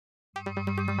Hey,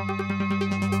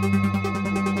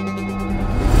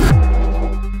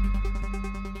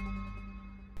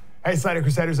 Slater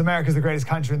Crusaders, America's the greatest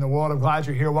country in the world. I'm glad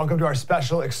you're here. Welcome to our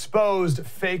special Exposed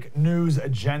Fake News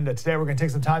Agenda. Today, we're going to take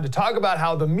some time to talk about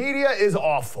how the media is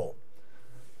awful.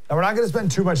 Now, we're not going to spend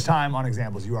too much time on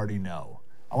examples you already know.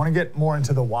 I want to get more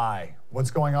into the why. What's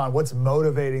going on? What's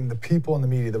motivating the people in the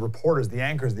media, the reporters, the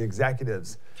anchors, the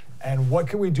executives? And what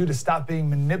can we do to stop being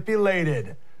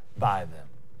manipulated by them?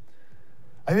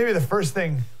 I think maybe the first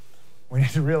thing we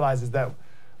need to realize is that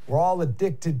we're all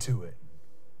addicted to it.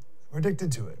 We're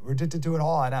addicted to it. We're addicted to it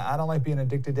all. And I don't like being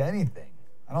addicted to anything.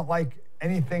 I don't like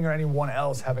anything or anyone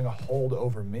else having a hold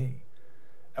over me.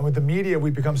 And with the media,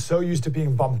 we become so used to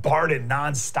being bombarded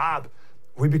nonstop,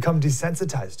 we become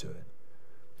desensitized to it.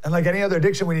 And like any other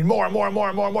addiction, we need more and more and more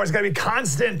and more and more. It's got to be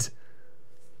constant.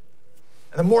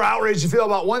 And the more outraged you feel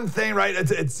about one thing, right?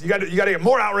 You got to get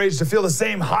more outraged to feel the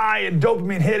same high and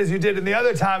dopamine hit as you did in the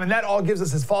other time, and that all gives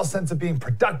us this false sense of being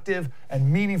productive and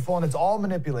meaningful, and it's all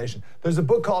manipulation. There's a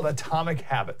book called Atomic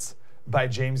Habits by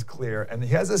James Clear, and he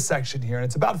has a section here, and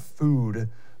it's about food,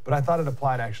 but I thought it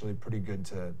applied actually pretty good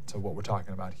to what we're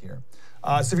talking about here.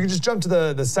 So if you can just jump to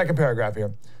the second paragraph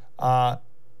here.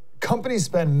 Companies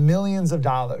spend millions of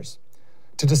dollars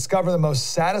to discover the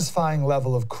most satisfying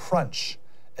level of crunch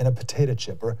in a potato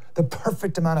chip, or the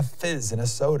perfect amount of fizz in a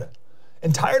soda.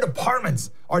 Entire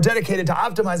departments are dedicated to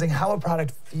optimizing how a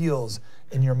product feels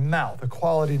in your mouth, a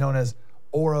quality known as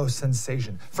oral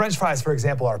sensation. French fries, for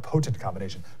example, are a potent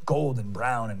combination. Golden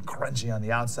brown and crunchy on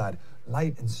the outside,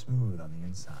 light and smooth on the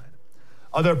inside.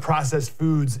 Other processed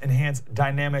foods enhance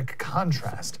dynamic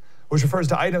contrast, which refers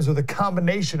to items with a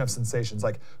combination of sensations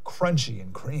like crunchy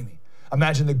and creamy.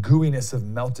 Imagine the gooiness of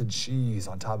melted cheese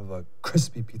on top of a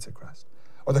crispy pizza crust,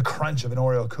 or the crunch of an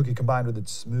Oreo cookie combined with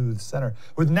its smooth center.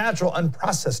 With natural,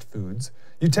 unprocessed foods,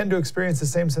 you tend to experience the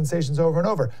same sensations over and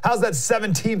over. How's that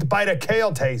 17th bite of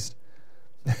kale taste?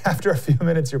 After a few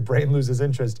minutes, your brain loses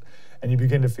interest and you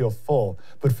begin to feel full.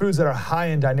 But foods that are high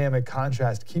in dynamic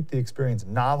contrast keep the experience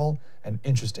novel and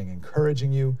interesting,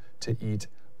 encouraging you to eat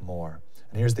more.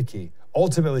 And here's the key.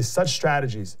 Ultimately, such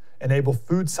strategies enable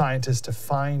food scientists to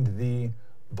find the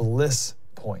bliss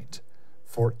point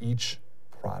for each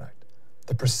product.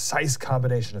 The precise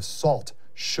combination of salt,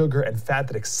 sugar, and fat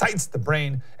that excites the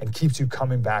brain and keeps you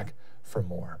coming back for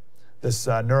more. This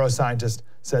neuroscientist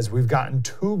says we've gotten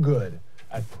too good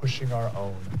at pushing our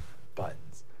own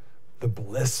buttons. The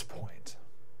bliss point.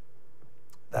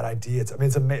 That idea, it's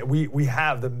amazing. We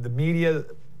have the media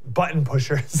button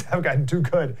pushers have gotten too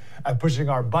good at pushing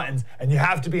our buttons, and you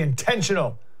have to be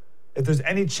intentional if there's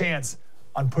any chance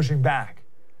on pushing back.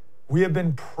 We have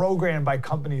been programmed by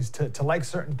companies to like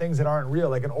certain things that aren't real.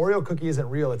 Like an Oreo cookie isn't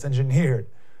real, it's engineered.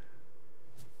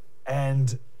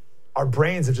 And our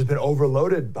brains have just been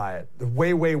overloaded by it. The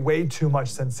way too much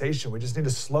sensation. We just need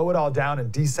to slow it all down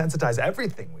and desensitize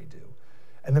everything we do.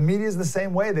 And the media is the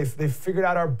same way. They've figured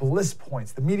out our bliss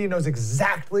points. The media knows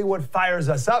exactly what fires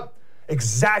us up,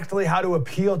 exactly how to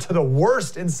appeal to the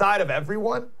worst inside of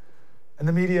everyone. And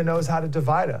the media knows how to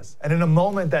divide us. And in a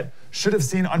moment that should have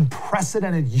seen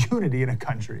unprecedented unity in a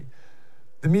country,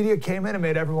 the media came in and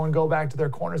made everyone go back to their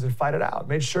corners and fight it out,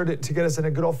 made sure to get us in a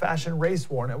good old-fashioned race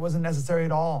war, and it wasn't necessary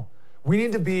at all. We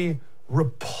need to be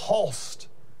repulsed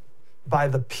by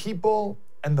the people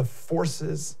and the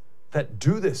forces that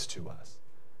do this to us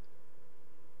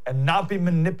and not be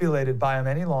manipulated by them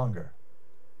any longer.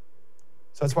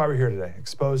 So that's why we're here today.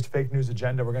 Exposed Fake News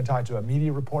Agenda. We're going to talk to a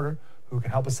media reporter who can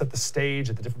help us set the stage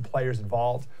at the different players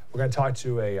involved. We're going to talk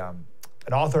to an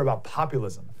author about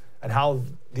populism and how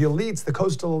the elites, the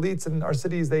coastal elites in our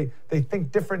cities, they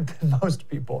think different than most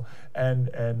people, and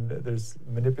there's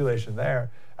manipulation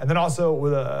there. And then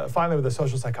also finally with a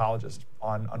social psychologist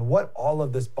on what all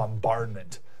of this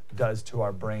bombardment does to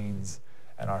our brains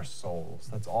and our souls.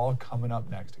 That's all coming up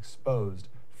next. Exposed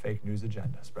Fake News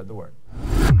Agenda. Spread the word.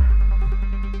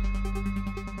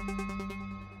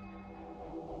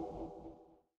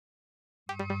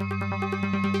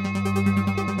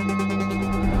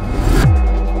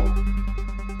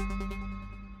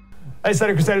 Hey,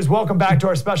 Slater Crusaders, welcome back to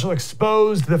our special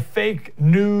Exposed the Fake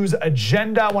News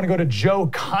Agenda. I want to go to Joe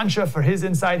Concha for his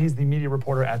insight. He's the media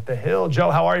reporter at The Hill.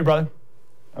 Joe, how are you, brother?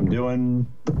 I'm doing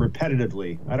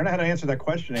repetitively. I don't know how to answer that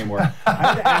question anymore. I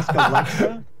had to ask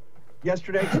Alexa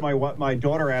yesterday because my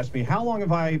daughter asked me, how long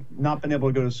have I not been able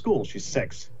to go to school? She's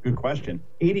 6. Good question.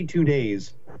 82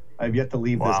 days. I've yet to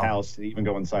leave this house to even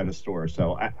go inside a store.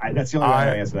 So that's the only way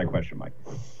I answer that question, Mike.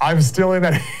 I'm stealing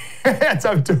that as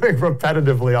I'm doing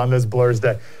repetitively on this Blur's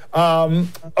Day.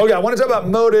 Okay, I want to talk about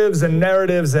motives and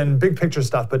narratives and big picture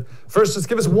stuff. But first, just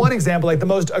give us one example, like the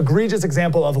most egregious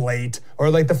example of late, or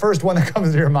like the first one that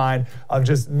comes to your mind of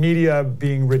just media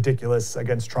being ridiculous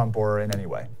against Trump or in any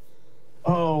way.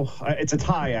 Oh, it's a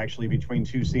tie, actually, between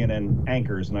two CNN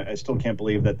anchors, and I still can't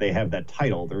believe that they have that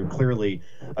title. They're clearly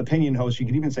opinion hosts. You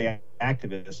could even say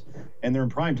activists, and they're in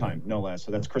prime time, no less.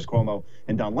 So that's Chris Cuomo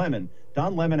and Don Lemon.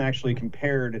 Don Lemon actually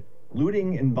compared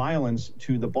looting and violence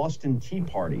to the Boston Tea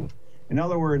Party. In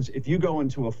other words, if you go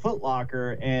into a Foot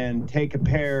Locker and take a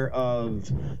pair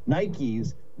of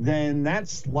Nikes, then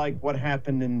that's like what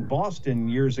happened in Boston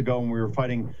years ago when we were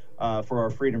fighting for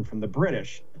our freedom from the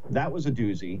British. That was a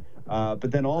doozy.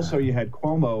 But then also you had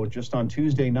Cuomo just on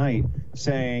Tuesday night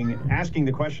asking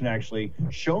the question, actually,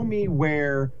 show me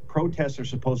where protests are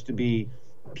supposed to be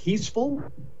peaceful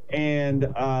and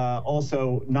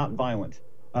also not violent.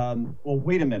 Well,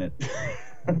 wait a minute.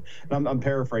 I'm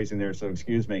paraphrasing there, so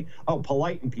excuse me. Oh,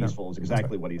 polite and peaceful is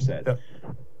exactly what he said.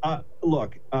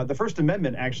 Look, the First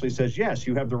Amendment actually says, yes,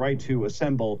 you have the right to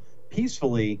assemble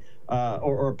peacefully,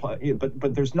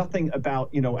 but there's nothing about,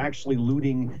 actually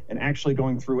looting and actually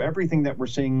going through everything that we're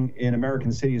seeing in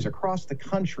American cities across the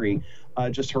country,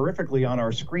 just horrifically on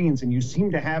our screens. And you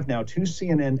seem to have now two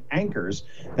CNN anchors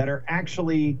that are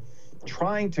actually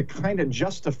trying to kind of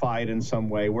justify it in some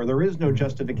way where there is no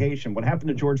justification. What happened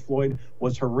to George Floyd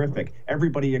was horrific.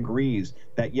 Everybody agrees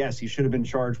that, yes, he should have been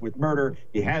charged with murder.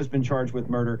 He has been charged with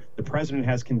murder. The president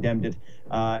has condemned it.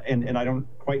 And I don't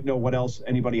quite know what else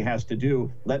anybody has to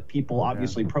do. Let people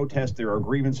obviously protest. There are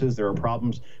grievances. There are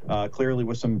problems clearly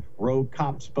with some rogue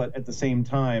cops. But at the same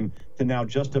time, to now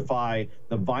justify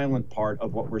the violent part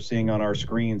of what we're seeing on our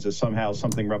screens as somehow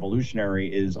something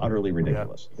revolutionary is utterly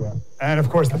ridiculous. And of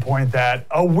course, the point that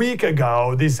a week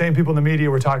ago, these same people in the media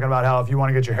were talking about how if you want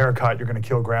to get your hair cut, you're going to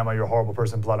kill grandma, you're a horrible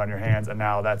person, blood on your hands, and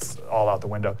now that's all out the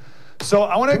window. So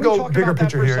I want to go bigger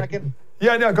picture here.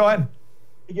 Yeah, no, go ahead.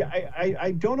 Yeah,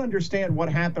 I don't understand what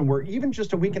happened where even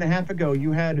just a week and a half ago,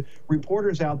 you had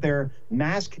reporters out there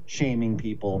mask shaming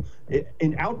people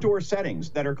in outdoor settings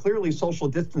that are clearly social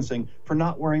distancing for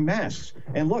not wearing masks.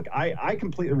 And look, I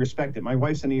completely respect it. My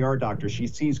wife's an ER doctor. She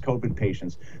sees COVID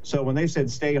patients. So when they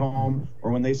said stay home or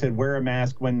when they said wear a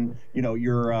mask when,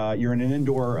 you're in an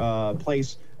indoor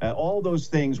place, all those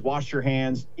things, wash your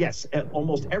hands. Yes,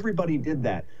 almost everybody did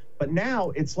that. But now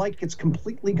it's like it's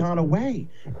completely gone away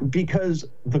because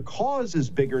the cause is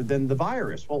bigger than the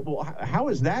virus. Well, how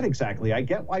is that exactly? I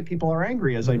get why people are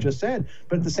angry, as I just said,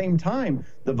 but at the same time,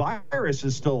 the virus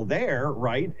is still there,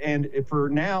 right? And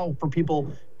for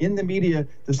people in the media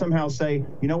to somehow say,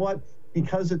 you know what?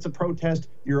 Because it's a protest,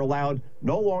 you're allowed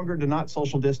no longer to not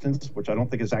social distance, which I don't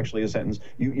think is actually a sentence.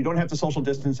 You don't have to social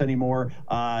distance anymore.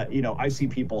 I see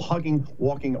people hugging,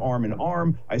 walking arm in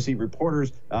arm. I see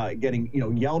reporters getting,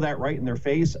 yelled at right in their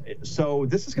face. So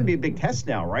this is going to be a big test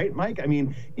now, right, Mike? I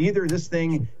mean, either this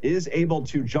thing is able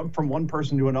to jump from one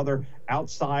person to another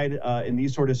outside in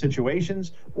these sort of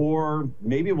situations, or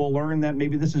maybe we'll learn that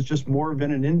maybe this is just more of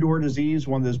an indoor disease,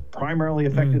 one that's primarily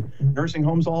affected nursing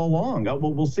homes all along.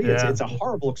 We'll see. Yeah. It's a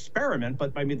horrible experiment,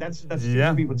 but I mean, that's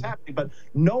what's happening. But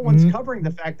no one's covering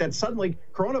the fact that suddenly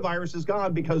coronavirus is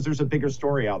gone because there's a bigger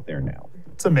story out there now.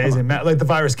 It's amazing, Matt. Like the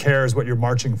virus cares what you're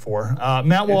marching for.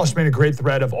 Matt Walsh made a great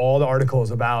thread of all the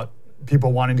articles about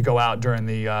people wanting to go out during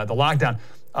the lockdown.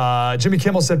 Jimmy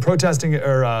Kimmel said protesting, these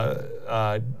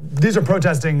are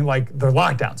protesting like they're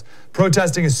lockdowns.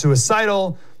 Protesting is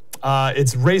suicidal.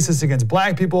 It's racist against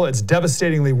black people. It's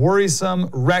devastatingly worrisome,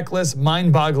 reckless,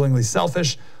 mind-bogglingly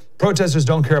selfish. Protesters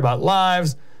don't care about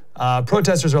lives.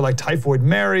 Protesters are like Typhoid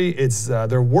Mary.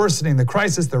 They're worsening the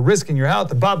crisis. They're risking your health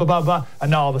and blah, blah, blah, blah.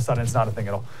 And now all of a sudden it's not a thing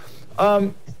at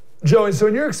all. Joey, so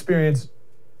in your experience,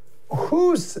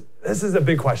 this is a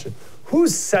big question. Who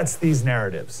sets these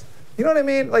narratives? You know what I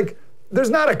mean? Like,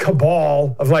 there's not a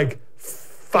cabal of like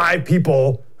 5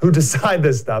 people who decide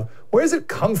this stuff. Where does it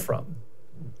come from?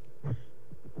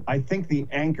 I think the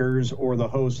anchors or the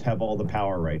hosts have all the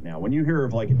power right now. When you hear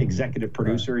of like executive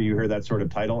producer, you hear that sort of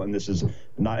title, and this is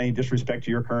not any disrespect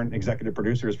to your current executive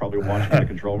producer who's probably watching the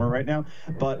control room right now.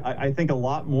 But I think a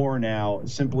lot more now,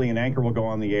 simply an anchor will go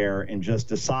on the air and just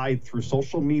decide through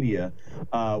social media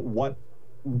what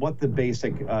the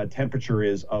basic temperature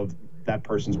is of that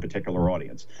person's particular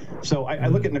audience. So I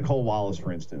look at Nicole Wallace,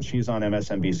 for instance. She's on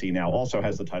MSNBC now, also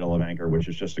has the title of anchor, which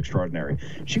is just extraordinary.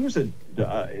 She was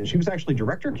actually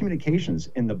director of communications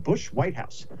in the Bush White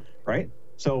House, right?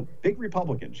 So big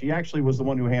Republican. She actually was the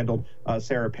one who handled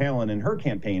Sarah Palin in her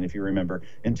campaign, if you remember,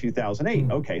 in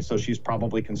 2008. Okay, so she's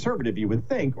probably conservative, you would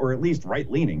think, or at least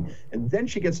right-leaning. And then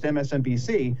she gets to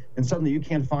MSNBC, and suddenly you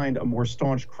can't find a more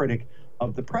staunch critic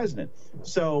of the president.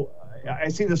 So I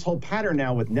see this whole pattern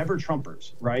now with never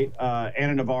Trumpers, right?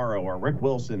 Anna Navarro or Rick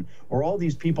Wilson or all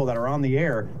these people that are on the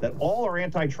air that all are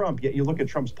anti-Trump, yet you look at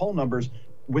Trump's poll numbers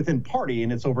within party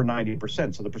and it's over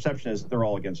 90%. So the perception is they're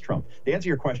all against Trump. To answer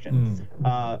your question,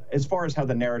 as far as how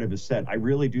the narrative is set, I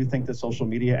really do think that social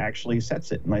media actually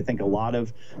sets it. And I think a lot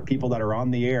of people that are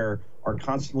on the air are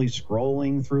constantly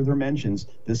scrolling through their mentions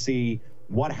to see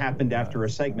what happened after a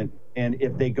segment. And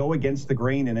if they go against the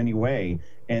grain in any way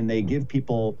and they give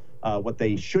people what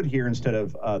they should hear instead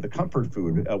of the comfort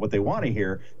food, what they want to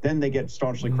hear, then they get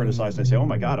staunchly criticized. And they say, oh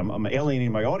my God, I'm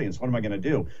alienating my audience. What am I going to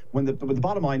do? When the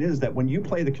bottom line is that when you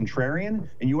play the contrarian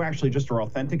and you actually just are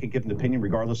authentic and give an opinion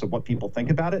regardless of what people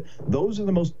think about it, those are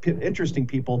the most interesting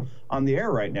people on the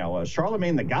air right now.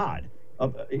 Charlemagne the God,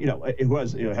 who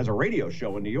has a radio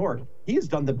show in New York. He has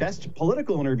done the best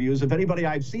political interviews of anybody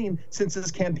I've seen since this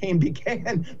campaign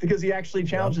began, because he actually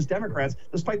challenges Democrats,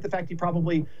 despite the fact he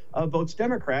probably votes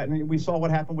Democrat. And we saw what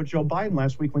happened with Joe Biden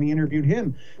last week when he interviewed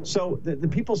him. So the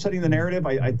people setting the narrative,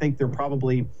 I think they're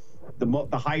probably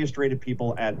the highest rated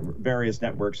people at various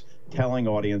networks telling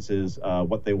audiences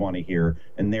what they want to hear.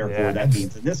 And therefore that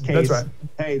means in this case,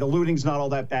 hey, the looting's not all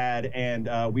that bad and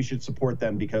we should support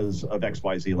them because of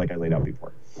XYZ, like I laid out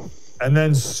before. And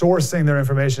then sourcing their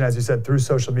information, as you said, through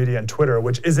social media and Twitter,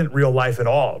 which isn't real life at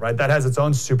all, right? That has its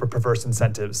own super perverse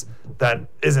incentives that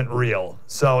isn't real.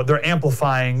 So they're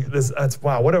amplifying this.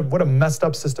 Wow, what a messed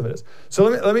up system it is. So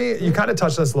let me you kind of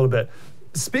touched on this a little bit.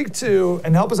 Speak to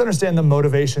and help us understand the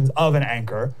motivations of an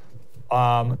anchor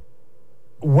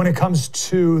when it comes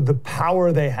to the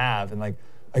power they have, and like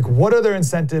what are their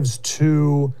incentives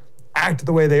to act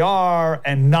the way they are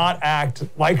and not act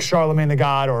like Charlemagne the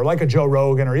God or like a Joe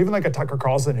Rogan or even like a Tucker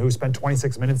Carlson who spent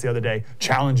 26 minutes the other day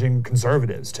challenging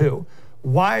conservatives too.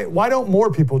 Why don't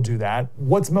more people do that?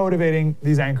 What's motivating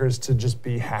these anchors to just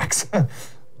be hacks?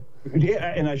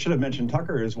 Yeah, and I should have mentioned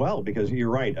Tucker as well, because you're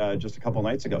right. Just a couple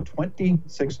nights ago,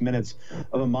 26 minutes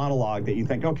of a monologue that you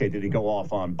think, okay, did he go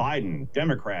off on Biden,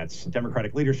 Democrats,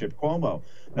 Democratic leadership, Cuomo?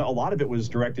 Now, a lot of it was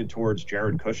directed towards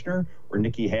Jared Kushner or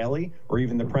Nikki Haley or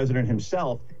even the president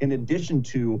himself, in addition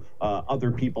to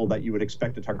other people that you would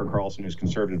expect a Tucker Carlson who's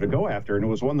conservative to go after. And it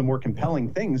was one of the more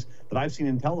compelling things that I've seen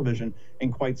in television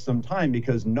in quite some time,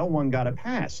 because no one got a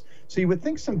pass. So you would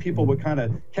think some people would kind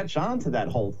of catch on to that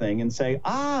whole thing and say,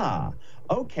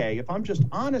 okay, if I'm just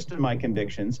honest in my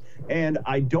convictions and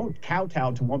I don't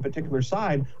kowtow to one particular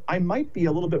side, I might be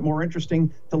a little bit more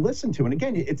interesting to listen to. And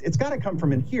again, it's got to come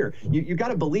from in here. You got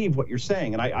to believe what you're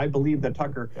saying. And I believe that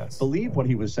Tucker believed what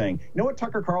he was saying. You know what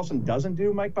Tucker Carlson doesn't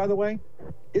do, Mike, by the way?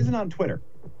 Isn't on Twitter.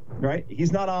 Right?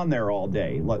 He's not on there all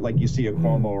day like you see a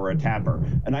Cuomo or a Tapper.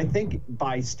 And I think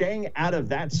by staying out of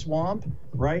that swamp,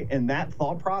 right, and that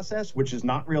thought process, which is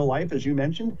not real life, as you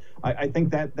mentioned, I think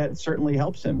that certainly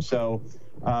helps him. So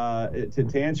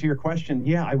to answer your question,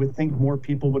 yeah, I would think more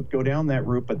people would go down that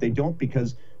route, but they don't,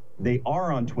 because they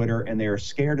are on Twitter and they are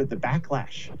scared of the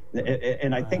backlash.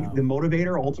 And I think the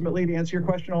motivator, ultimately, to answer your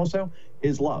question also,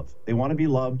 is love. They want to be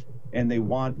loved, and they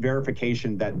want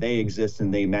verification that they exist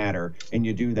and they matter. And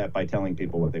you do that by telling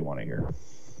people what they want to hear.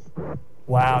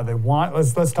 Wow,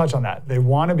 let's touch on that. They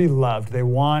want to be loved. They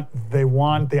want the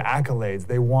accolades.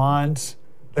 They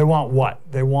want what?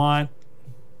 They want,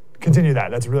 continue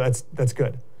that. That's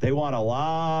good. They want a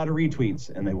lot of retweets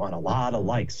and they want a lot of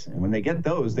likes. And when they get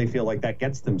those, they feel like that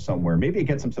gets them somewhere. Maybe it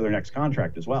gets them to their next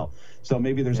contract as well. So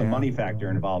maybe there's a money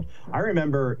factor involved. I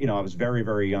remember, I was very,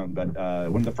 very young, but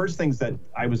one of the first things that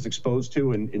I was exposed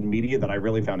to in media that I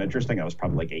really found interesting, I was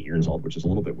probably like 8 years old, which is a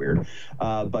little bit weird.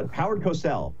 But Howard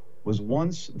Cosell was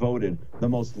once voted the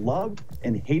most loved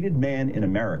and hated man in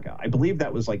America. I believe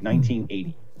that was like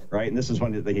 1980. Right, and this is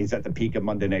when he's at the peak of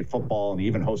Monday Night Football, and he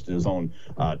even hosted his own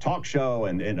talk show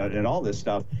and all this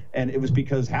stuff. And it was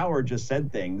because Howard just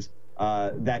said things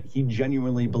that he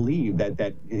genuinely believed,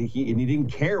 that he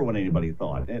didn't care what anybody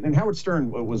thought. And Howard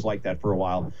Stern was like that for a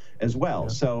while as well. Yeah.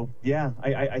 So yeah,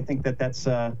 I think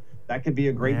that could be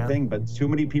a great thing. But too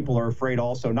many people are afraid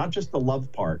also, not just the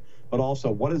love part, but also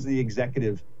what is the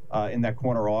executive in that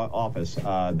corner office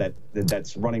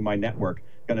that's running my network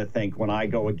going to think when I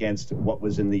go against what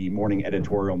was in the morning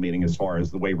editorial meeting as far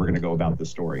as the way we're going to go about this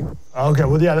story. Okay,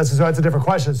 well, yeah, that's a different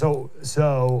question. So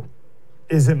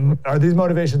are these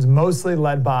motivations mostly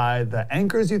led by the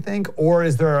anchors, you think, or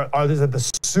are these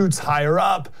the suits higher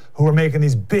up who are making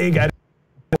these big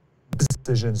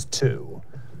decisions too?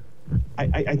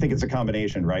 I think it's a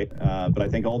combination, right? But I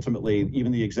think ultimately,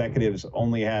 even the executives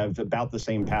only have about the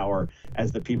same power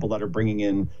as the people that are bringing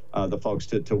in the folks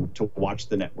to watch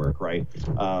the network, right?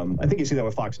 I think you see that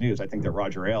with Fox News. I think that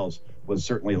Roger Ailes was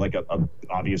certainly like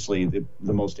obviously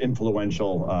the most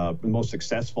influential, the most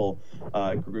successful,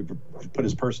 put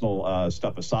his personal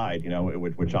stuff aside,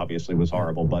 which obviously was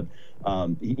horrible, but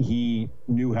he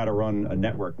knew how to run a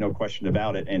network, no question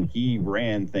about it. And he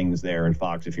ran things there at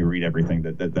Fox, if you read everything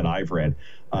that I've read.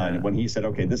 And when he said,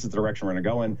 okay, this is the direction we're going to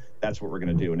go in, that's what we're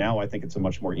going to do. Now I think it's a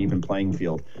much more even playing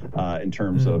field in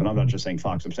terms of, and I'm not just saying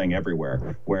Fox, I'm saying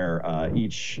everywhere, where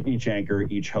each anchor,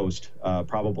 each host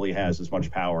probably has as much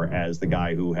power as the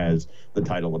guy who has the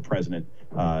title of president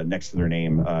next to their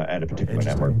name at a particular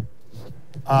network.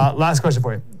 Last question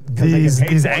for you.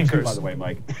 These anchors, too, by the way,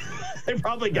 Mike, they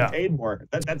probably get paid more.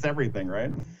 That's everything,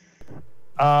 right?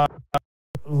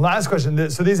 Last question.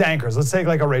 So these anchors, let's take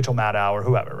like a Rachel Maddow or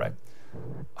whoever, right?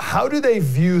 How do they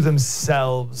view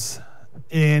themselves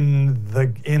in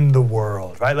the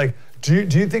world, right? Like, do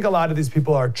you think a lot of these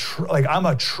people are like, I'm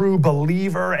a true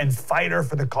believer and fighter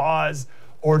for the cause,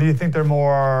 or do you think they're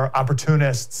more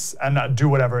opportunists and not do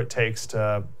whatever it takes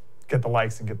to get the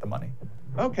likes and get the money?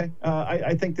 Okay.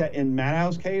 I think that in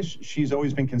Maddow's case, she's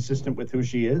always been consistent with who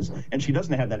she is, and she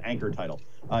doesn't have that anchor title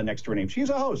next to her name. She's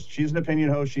a host. She's an opinion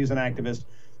host. She's an activist.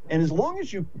 And as long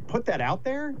as you put that out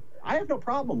there, I have no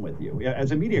problem with you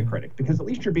as a media critic, because at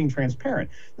least you're being transparent.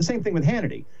 The same thing with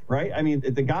Hannity, right? I mean,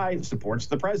 the guy supports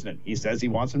the president. He says he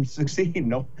wants him to succeed.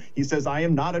 No, he says, I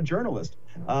am not a journalist.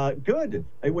 Good.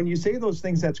 When you say those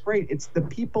things, that's great. It's the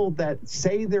people that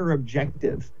say they're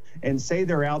objective and say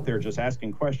they're out there just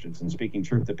asking questions and speaking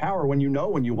truth to power, when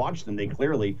you watch them, they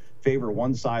clearly favor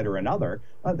one side or another.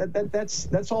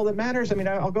 That's all that matters. I mean,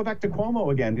 I'll go back to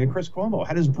Cuomo again. Chris Cuomo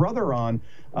had his brother on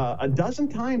a dozen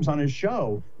times on his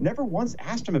show, never once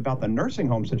asked him about the nursing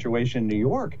home situation in New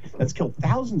York that's killed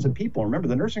thousands of people. Remember,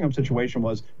 the nursing home situation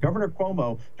was Governor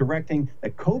Cuomo directing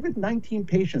that COVID-19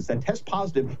 patients that test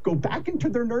positive go back into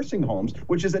their nursing homes,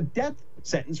 which is a death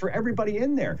sentence for everybody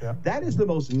in there. Yeah. That is the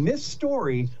most missed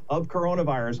story of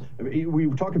coronavirus. We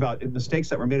talk about mistakes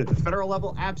that were made at the federal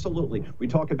level. Absolutely. We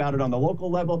talk about it on the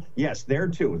local level. Yes, there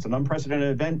too. It's an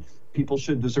unprecedented event. People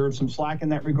should deserve some slack in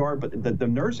that regard. But the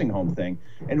nursing home thing,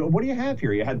 and what do you have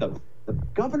here? You had the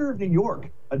governor of New York,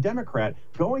 a Democrat,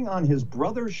 going on his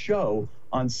brother's show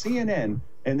on CNN,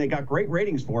 and they got great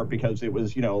ratings for it because it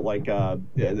was, like the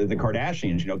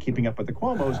Kardashians, keeping up with the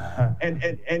Cuomos.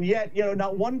 And yet,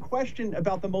 not one question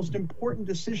about the most important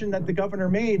decision that the governor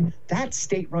made. That's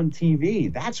state-run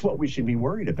TV. That's what we should be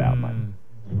worried about,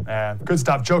 Mike. Good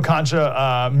stuff. Joe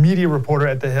Concha, media reporter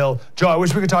at The Hill. Joe, I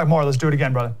wish we could talk more. Let's do it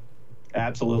again, brother.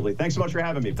 Absolutely. Thanks so much for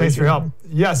having me. Thanks for your help.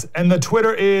 Yes, and the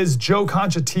Twitter is Joe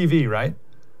Concha TV, right?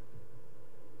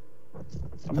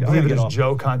 I believe it is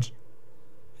Joe Concha.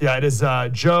 Yeah, it is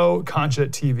Joe Concha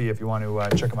TV if you want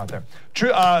to check him out there.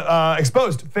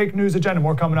 Exposed, fake news agenda.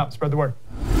 More coming up. Spread the word.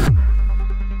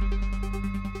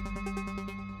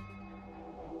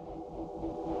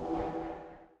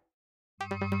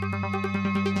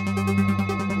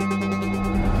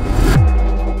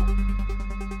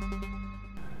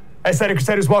 Hey, Slater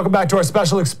Crusaders, welcome back to our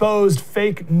special Exposed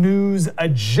Fake News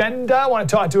Agenda. I want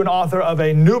to talk to an author of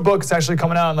a new book. It's actually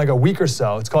coming out in like a week or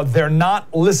so. It's called They're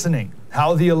Not Listening: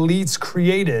 How the Elites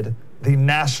Created the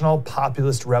National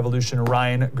Populist Revolution.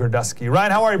 Ryan Gerdusky.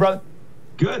 Ryan, how are you, brother?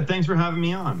 Good. Thanks for having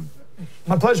me on.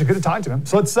 My pleasure. Good to talk to him.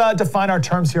 So let's define our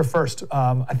terms here first.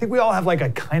 I think we all have like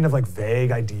a kind of like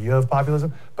vague idea of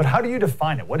populism, but how do you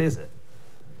define it? What is it?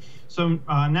 So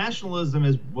nationalism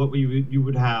is what you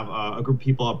would have a group of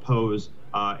people oppose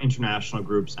international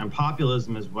groups, and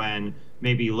populism is when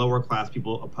maybe lower class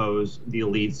people oppose the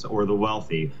elites or the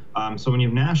wealthy. So when you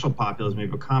have national populism, you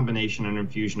have a combination and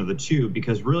infusion of the two,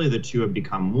 because really the two have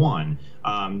become one.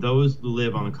 Those who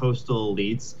live on the coastal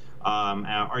elites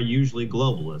are usually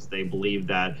globalists. They believe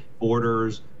that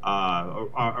borders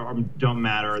don't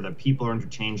matter, that people are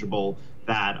interchangeable,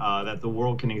 that the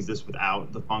world can exist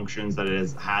without the functions that it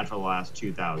has had for the last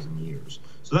 2,000 years.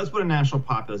 So that's what a national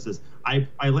populist is.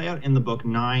 I lay out in the book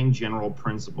 9 general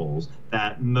principles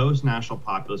that most national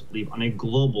populists believe on a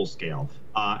global scale.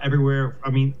 Everywhere, I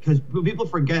mean, because what people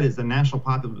forget is that national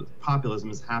populism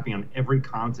is happening on every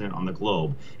continent on the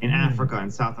globe, in Africa,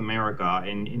 in South America,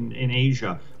 in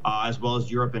Asia, as well as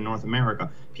Europe and North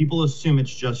America. People assume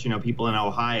it's just, people in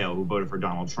Ohio who voted for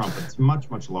Donald Trump, but it's much,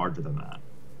 much larger than that.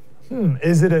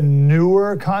 Is it a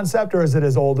newer concept, or is it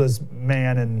as old as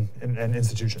man and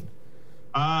institution?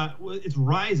 It's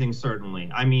rising,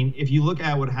 certainly. I mean, if you look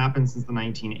at what happened since the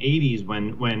 1980s,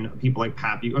 when people like or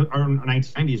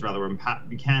 1990s rather, when Pat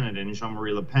Buchanan and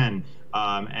Jean-Marie Le Pen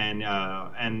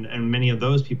and many of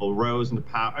those people rose into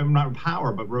power, not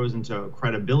power, but rose into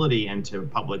credibility and to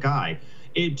public eye.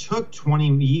 It took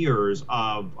 20 years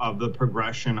of the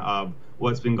progression of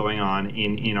what's been going on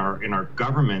in our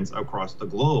governments across the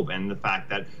globe, and the fact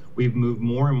that we've moved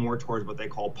more and more towards what they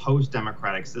call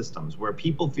post-democratic systems, where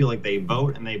people feel like they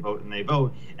vote and they vote and they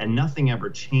vote, and nothing ever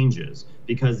changes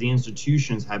because the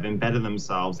institutions have embedded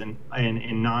themselves in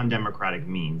non-democratic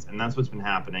means. And that's what's been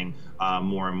happening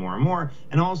more and more and more.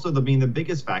 And also, the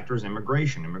biggest factor is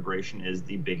immigration. Immigration is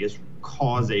the biggest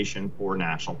causation for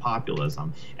national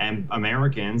populism. And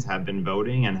Americans have been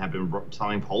voting and have been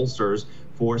telling pollsters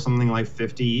for something like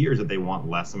 50 years that they want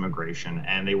less immigration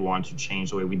and they want to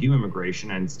change the way we do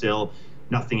immigration, and still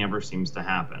nothing ever seems to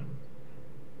happen.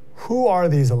 Who are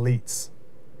these elites?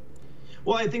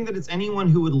 Well, I think that it's anyone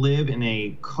who would live in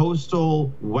a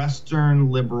coastal, Western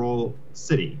liberal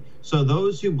city. So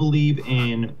those who believe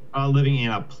in living in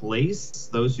a place,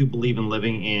 those who believe in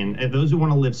living in, those who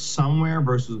want to live somewhere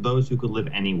versus those who could live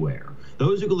anywhere.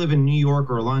 Those who could live in New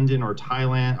York or London or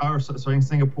Thailand, or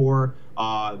Singapore,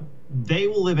 they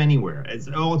will live anywhere. It's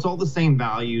all the same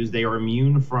values. They are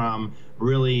immune from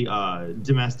really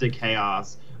domestic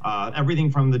chaos. Everything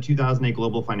from the 2008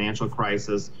 global financial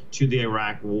crisis to the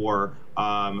Iraq war,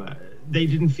 they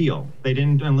didn't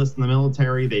enlist in the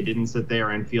military. They didn't sit there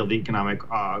and feel the economic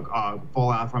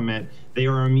fallout from it. They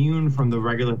are immune from the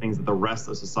regular things that the rest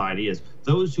of society is.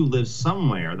 Those who live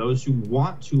somewhere, those who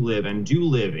want to live and do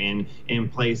live in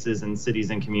places and cities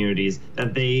and communities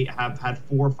that they have had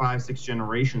 4, 5, 6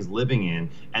 generations living in,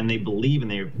 and they believe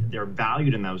and they're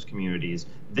valued in those communities,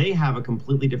 they have a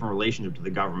completely different relationship to the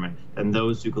government than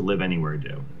those who could live anywhere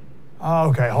do.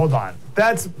 Okay, hold on.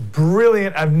 That's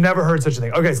brilliant. I've never heard such a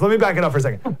thing. Okay, so let me back it up for a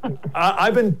second.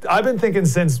 I've been thinking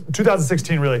since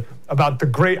 2016 really about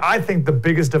I think the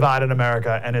biggest divide in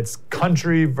America, and it's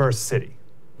country versus city,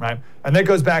 right? And that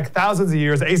goes back thousands of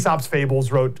years. Aesop's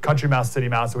Fables wrote Country Mouse, City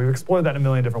Mouse, so we've explored that in a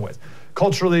million different ways.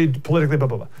 Culturally, politically, blah,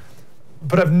 blah, blah.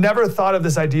 But I've never thought of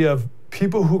this idea of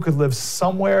people who could live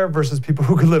somewhere versus people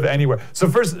who could live anywhere. So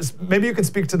first, maybe you could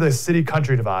speak to the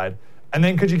city-country divide. And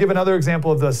then could you give another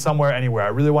example of the somewhere, anywhere? I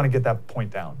really want to get that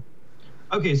point down.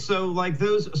 Okay, so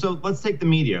let's take the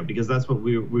media, because that's what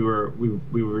we were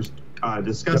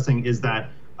discussing. Yep. Is that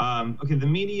the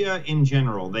media in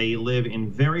general, they live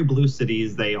in very blue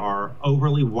cities. They are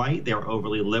overly white. They are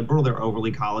overly liberal. They're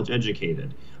overly college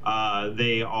educated.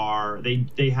 They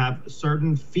have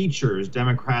certain features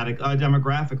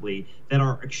demographically that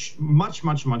are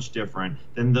much different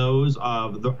than those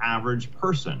of the average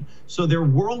person. So their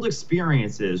world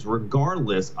experiences,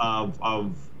 regardless of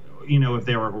if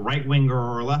they're a right winger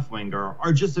or a left winger,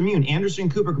 are just immune. Anderson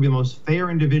Cooper could be the most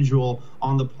fair individual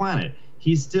on the planet.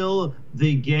 He's still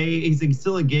a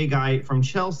gay guy from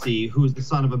Chelsea who's the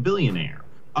son of a billionaire.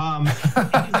 He's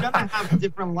gonna have a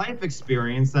different life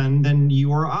experience than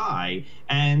you or I,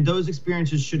 and those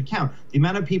experiences should count. The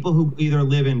amount of people who either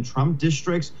live in Trump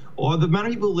districts or the amount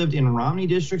of people who lived in Romney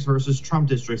districts versus Trump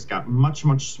districts got much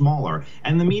smaller.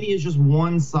 And the media is just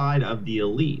one side of the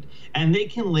elite, and they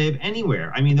can live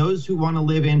anywhere. I mean, those who want to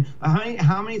live in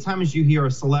how many times do you hear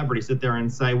a celebrity sit there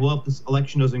and say, well, if this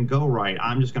election doesn't go right,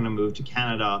 I'm just going to move to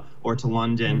Canada or to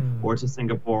London or to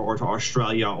Singapore or to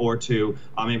Australia or to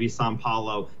maybe Sao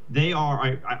Paulo. They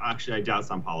are, I doubt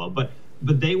Sao Paulo, but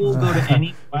they will go to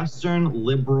any Western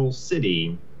liberal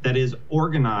city that is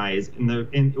organized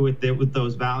with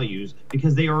those values,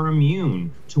 because they are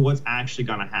immune to what's actually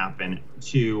going to happen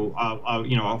to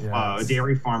a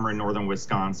dairy farmer in northern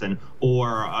Wisconsin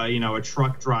or a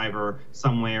truck driver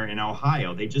somewhere in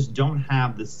Ohio. They just don't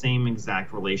have the same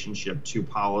exact relationship to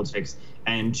politics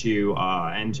and to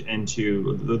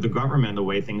the government, the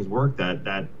way things work that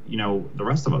the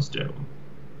rest of us do.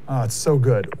 Oh, it's so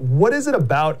good. What is it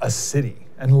about a city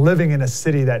and living in a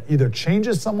city that either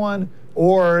changes someone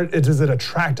or does it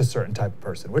attract a certain type of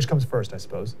person? Which comes first, I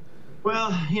suppose? Well,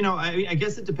 I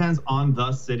guess it depends on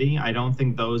the city. I don't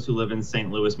think those who live in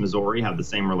St. Louis, Missouri have the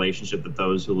same relationship that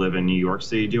those who live in New York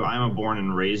City do. I'm a born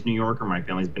and raised New Yorker. My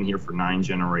family's been here for 9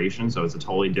 generations, so it's a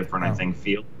totally different, I think,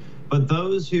 feel. But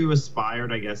those who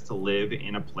aspired, I guess, to live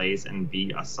in a place and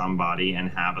be a somebody and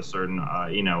have a certain,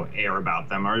 air about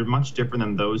them are much different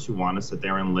than those who want to sit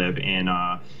there and live in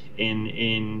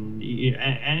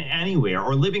anywhere,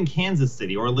 or live in Kansas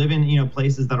City, or live in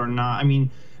places that are not. I mean,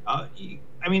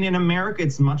 I mean, in America,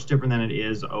 it's much different than it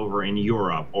is over in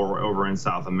Europe or over in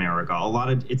South America.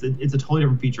 It's a totally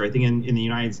different feature. I think in the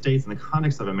United States, in the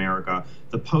context of America,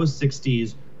 the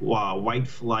post-60s white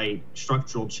flight,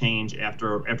 structural change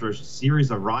after a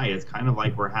series of riots, kind of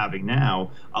like we're having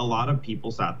now, a lot of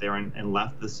people sat there and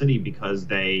left the city because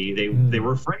they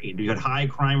were afraid. You had high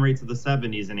crime rates of the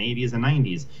 70s and 80s and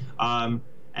 90s.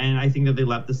 And I think that they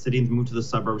left the city and moved to the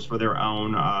suburbs for their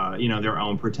own, their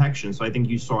own protection. So I think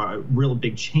you saw a real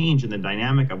big change in the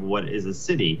dynamic of what is a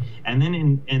city. And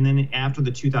then after the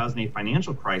 2008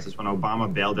 financial crisis, when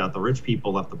Obama bailed out the rich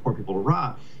people, left the poor people to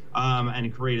rot,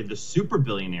 and created the super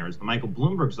billionaires, the Michael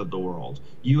Bloombergs of the world.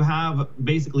 You have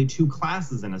basically two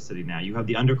classes in a city now. You have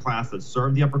the underclass that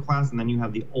serve the upper class, and then you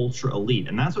have the ultra elite.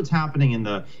 And that's what's happening in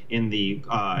the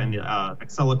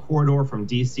Acela corridor from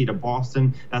DC to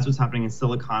Boston. That's what's happening in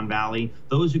Silicon Valley.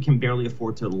 Those who can barely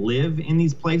afford to live in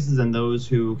these places, and those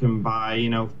who can buy,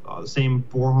 same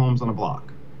 4 homes on a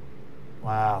block.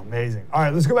 Wow, amazing. All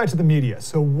right, let's go back to the media.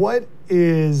 So what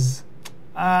is...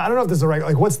 I don't know if this is right.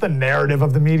 Like, what's the narrative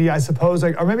of the media, I suppose?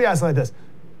 Or maybe ask it like this.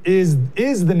 Is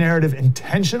the narrative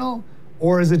intentional,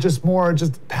 or is it just more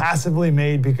passively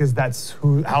made because that's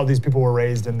how these people were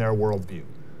raised in their worldview?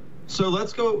 So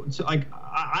let's go to,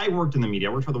 I worked in the media.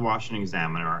 I worked for the Washington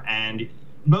Examiner, and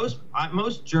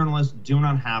most journalists do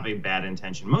not have a bad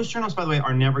intention. Most journalists, by the way,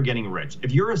 are never getting rich.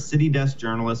 If you're a city desk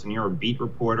journalist and you're a beat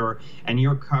reporter and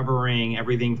you're covering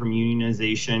everything from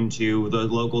unionization to the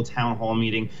local town hall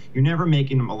meeting, you're never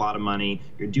making a lot of money.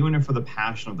 You're doing it for the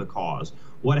passion of the cause.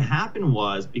 What happened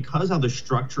was, because how the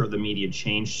structure of the media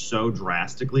changed so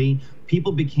drastically,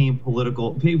 people became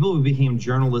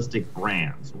journalistic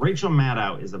brands. Rachel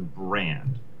Maddow is a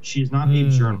brand. She's not a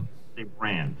journalist, a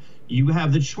brand. You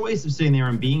have the choice of sitting there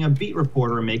and being a beat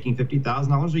reporter and making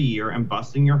 $50,000 a year and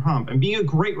busting your hump and being a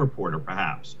great reporter,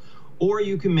 perhaps. Or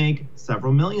you can make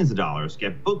several millions of dollars,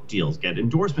 get book deals, get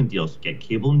endorsement deals, get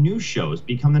cable news shows,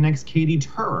 become the next Katie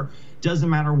Tur. Doesn't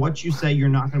matter what you say, you're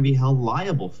not going to be held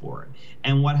liable for it.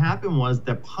 And what happened was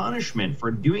the punishment for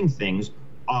doing things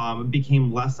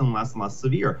became less and less and less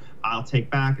severe. I'll take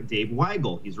back Dave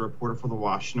Weigel. He's a reporter for the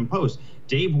Washington Post.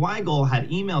 Dave Weigel had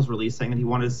emails released saying that he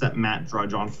wanted to set Matt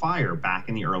Drudge on fire back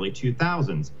in the early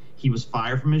 2000s. He was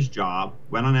fired from his job,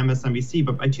 went on MSNBC,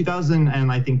 but by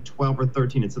 2012 or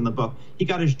 13, it's in the book, he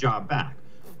got his job back.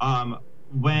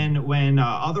 When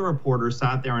other reporters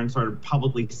sat there and started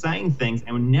publicly saying things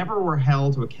and never were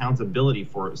held to accountability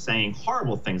for saying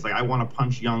horrible things, like I want to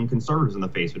punch young conservatives in the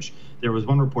face, which there was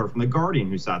one reporter from The Guardian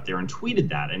who sat there and tweeted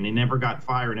that, and they never got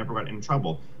fired, never got in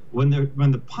trouble. When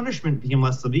the punishment became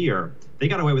less severe, they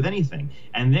got away with anything.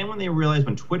 And then when they realized,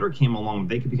 when Twitter came along,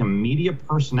 they could become media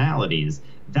personalities,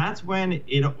 that's when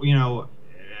it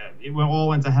all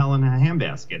went to hell in a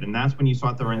handbasket. And that's when you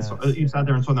sat there and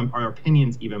saw them, our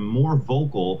opinions even more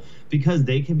vocal, because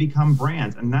they can become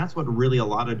brands. And that's what really a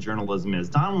lot of journalism is.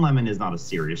 Don Lemon is not a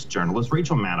serious journalist.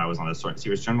 Rachel Maddow is not a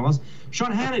serious journalist.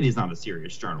 Sean Hannity is not a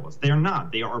serious journalist. They are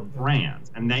not. They are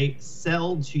brands. And they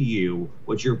sell to you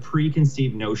what your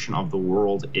preconceived notion of the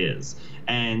world is.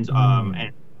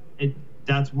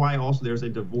 That's why also there's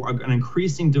an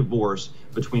increasing divorce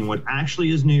between what actually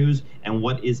is news and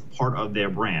what is part of their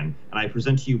brand. And I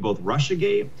present to you both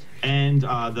Russiagate and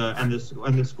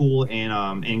the school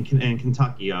in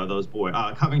Kentucky,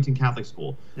 Covington Catholic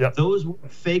School. Yep. Those were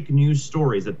fake news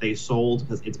stories that they sold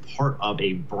because it's part of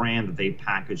a brand that they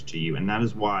package to you, and that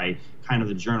is why kind of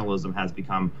the journalism has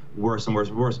become worse and worse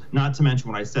and worse. Not to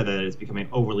mention what I said, that it's becoming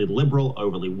overly liberal,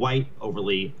 overly white,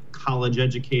 overly college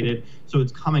educated. So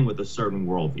it's coming with a certain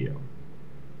worldview.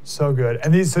 So good.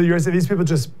 And these people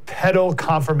just peddle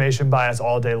confirmation bias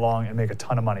all day long and make a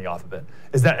ton of money off of it.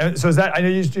 Is that I know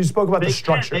you spoke about the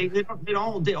structure. They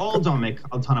all don't make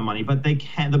a ton of money, but they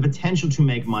can. The potential to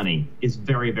make money is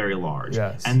very, very large.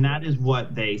 Yes. And that is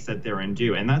what they sit there and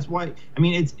do. And that's why, I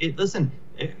mean, listen,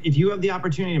 if you have the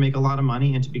opportunity to make a lot of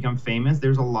money and to become famous,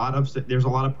 there's a lot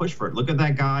of push for it. Look at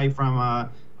that guy from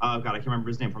I can't remember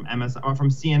his name, from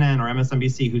CNN or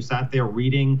MSNBC, who sat there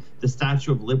reading the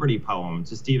Statue of Liberty poem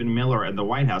to Stephen Miller at the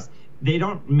White House. They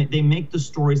make the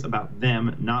stories about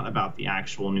them, not about the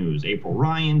actual news. April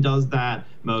Ryan does that.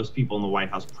 Most people in the White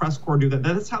House press corps do that.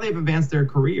 That's how they've advanced their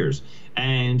careers.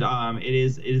 And it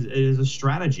is a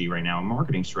strategy right now, a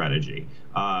marketing strategy.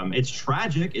 It's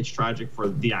tragic. It's tragic for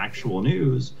the actual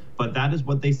news, but that is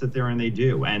what they sit there and they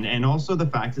do. And also the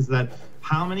fact is that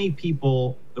how many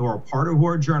people who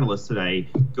are journalists today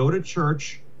go to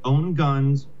church, own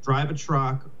guns, drive a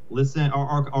truck, listen,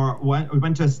 or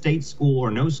went to a state school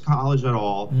or no college at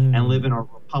all, and live in a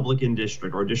Republican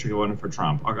district or a district that went for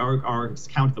Trump, or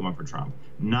county that went for Trump?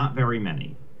 Not very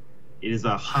many. It is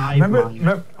a high.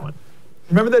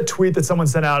 Remember that tweet that someone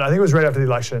sent out? I think it was right after the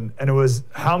election, and it was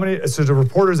so the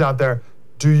reporters out there,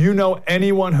 do you know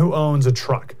anyone who owns a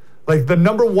truck? Like the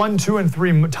number 1, 2, and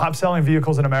 3 top selling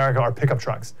vehicles in America are pickup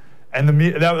trucks. And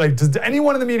does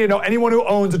anyone in the media know anyone who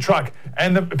owns a truck?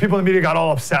 And the people in the media got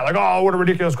all upset, like, oh, what a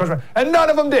ridiculous question. And none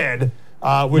of them did,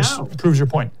 which proves your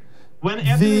point.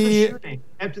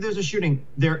 After there's a shooting,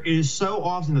 there is so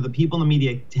often that the people in the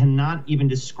media cannot even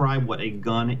describe what a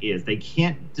gun is. They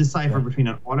can't decipher between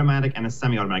an automatic and a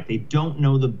semi-automatic. They don't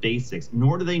know the basics,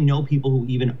 nor do they know people who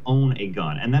even own a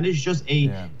gun. And that is just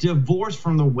a divorce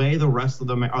from the way the rest of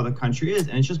the country is.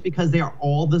 And it's just because they are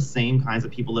all the same kinds of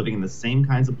people living in the same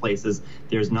kinds of places.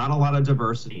 There's not a lot of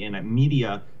diversity in a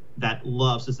media that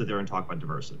loves to sit there and talk about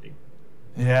diversity.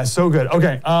 Yeah, so good.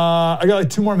 Okay, I got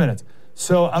like 2 more minutes.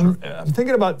 So I'm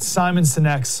thinking about Simon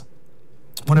Sinek's,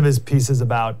 one of his pieces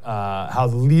about how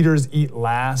the leaders eat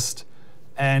last.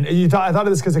 And I thought of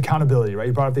this because accountability, right?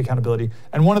 You brought up the accountability.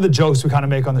 And one of the jokes we kind of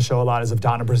make on the show a lot is of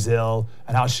Donna Brazile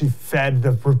and how she fed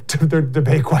the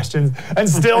debate questions. And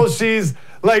still she's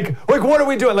like, what are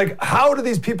we doing? Like, how do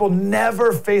these people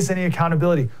never face any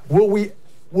accountability? Will we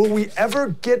ever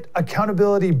get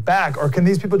accountability back? Or can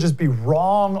these people just be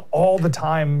wrong all the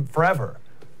time forever?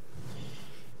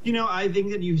 You know, I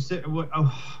think that you said, well,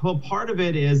 part of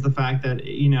it is the fact that,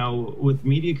 you know, with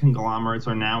media conglomerates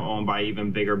are now owned by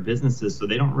even bigger businesses. So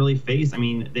they don't really face,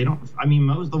 the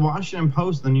Washington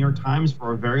Post, the New York Times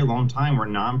for a very long time were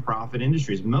nonprofit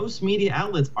industries. Most media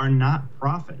outlets are not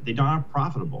they're not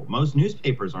profitable. Most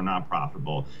newspapers are not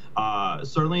profitable.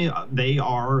 Certainly they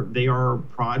are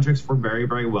projects for very,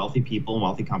 very wealthy people and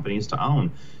wealthy companies to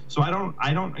own. So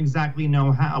I don't exactly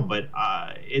know how, but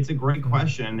it's a great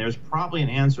question. There's probably an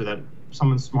answer that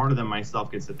someone smarter than myself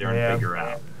can sit there and figure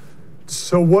out.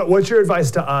 So what's your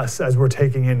advice to us as we're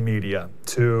taking in media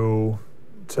to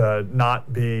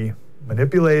not be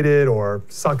manipulated or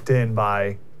sucked in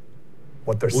by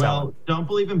what they're selling? Well, don't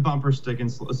believe in bumper sticker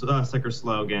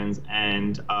slogans,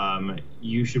 and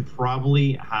you should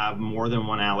probably have more than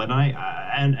one outlet.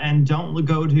 And don't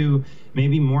go to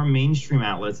maybe more mainstream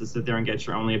outlets to sit there and get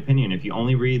your only opinion. If you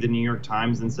only read the New York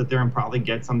Times, then sit there and probably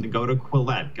get something. Go to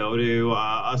Quillette. Go to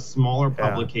a smaller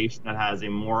publication that has a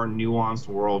more nuanced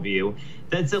worldview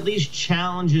that's at least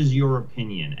challenges your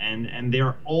opinion. And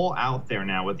they're all out there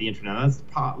now with the internet. That's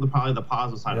probably the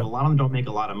positive side. A lot of them don't make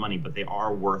a lot of money, but they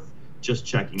are worth just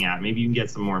checking out. Maybe you can get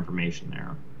some more information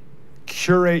there.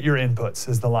 Curate your inputs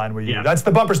is the line we use. That's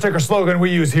the bumper sticker slogan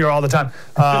we use here all the time.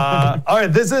 All right,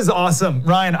 this is awesome.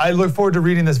 Ryan, I look forward to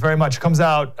reading this very much. It comes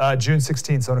out June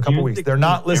 16th, so in a couple weeks. They're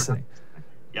Not Listening.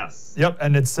 Yes. Yep,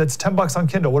 and it's $10 on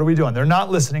Kindle. What are we doing? They're Not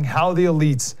Listening, How the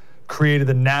Elites Created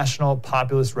the National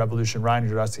Populist Revolution. Ryan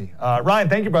Girdussi. Ryan,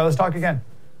 thank you, brother. Let's talk again.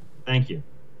 Thank you.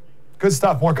 Good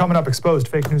stuff. More coming up. Exposed.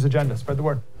 Fake news agenda. Spread the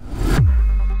word.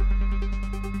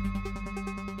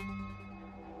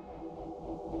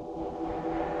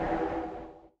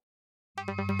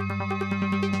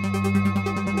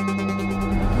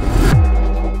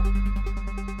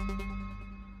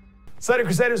 Slater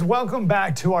Crusaders, welcome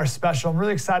back to our special. I'm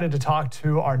really excited to talk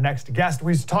to our next guest.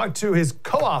 We talked to his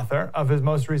co-author of his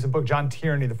most recent book, John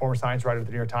Tierney, the former science writer at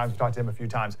the New York Times. We talked to him a few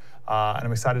times, and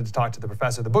I'm excited to talk to the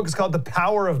professor. The book is called The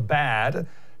Power of Bad,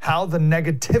 How the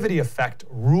Negativity Effect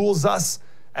Rules Us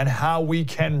and How We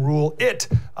Can Rule It.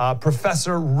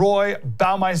 Professor Roy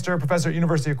Baumeister, professor at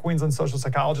University of Queensland, social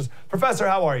psychologist. Professor,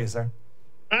 how are you, sir?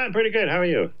 I'm pretty good. How are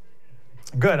you?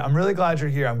 Good. I'm really glad you're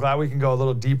here. I'm glad we can go a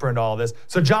little deeper into all of this.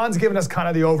 So John's given us kind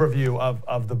of the overview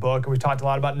of the book. We've talked a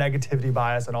lot about negativity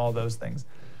bias and all those things.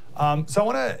 So I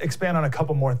want to expand on a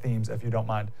couple more themes, if you don't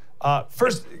mind.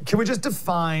 First, can we just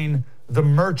define the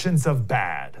merchants of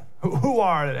bad? Who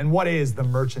are and what is the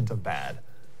merchant of bad?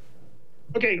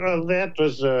 Okay, well, that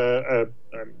was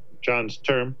John's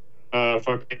term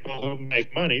for people who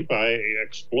make money by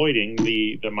exploiting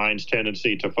the mind's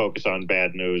tendency to focus on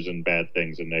bad news and bad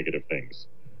things and negative things.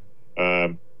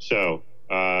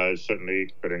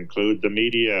 Certainly could include the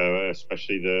media,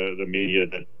 especially the media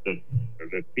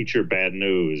that feature bad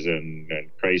news and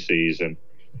crises and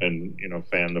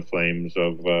fan the flames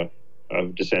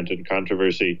of dissent and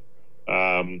controversy.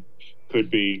 Could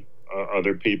be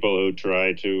other people who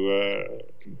try to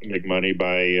make money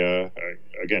by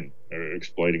again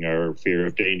exploiting our fear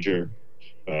of danger,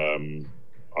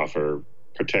 offer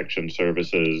protection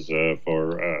services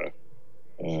for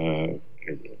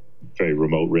very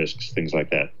remote risks, things like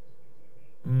that.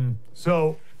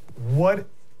 So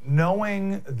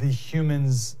knowing the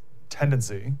human's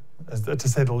tendency, to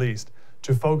say the least,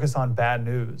 to focus on bad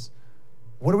news,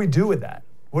 what do we do with that?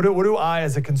 What do I,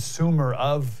 as a consumer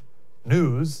of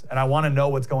news and I want to know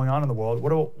what's going on in the world,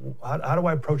 how do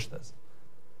I approach this?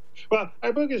 Well,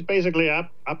 our book is basically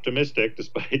optimistic,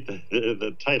 despite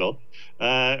the title.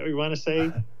 We want to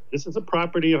say this is a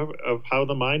property of how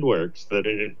the mind works, that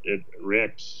it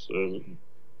reacts,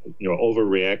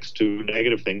 overreacts to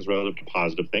negative things relative to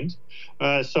positive things.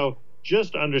 So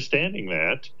just understanding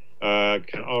that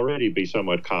can already be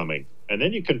somewhat calming. And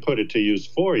then you can put it to use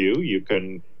for you. You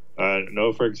can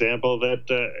know, for example, that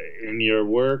in your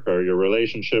work or your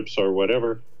relationships or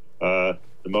whatever, the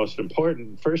most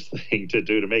important first thing to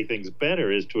do to make things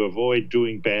better is to avoid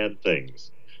doing bad things.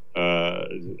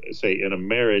 Say in a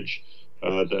marriage,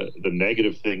 the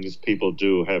negative things people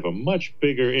do have a much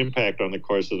bigger impact on the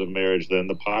course of the marriage than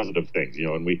the positive things.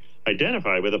 And we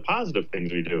identify with the positive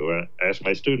things we do. Ask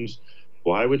my students,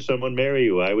 why would someone marry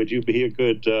you? Why would you be a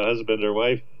good husband or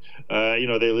wife?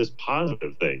 They list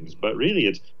positive things, but really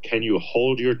it's, can you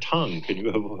hold your tongue? Can you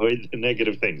avoid the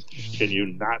negative things? Can you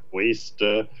not waste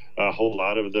a whole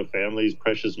lot of the family's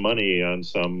precious money on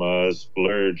some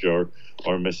splurge or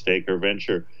mistake or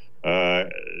venture?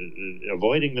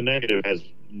 Avoiding the negative has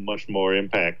much more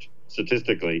impact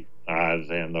statistically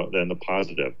than the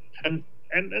positive. And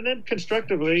then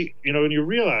constructively, when you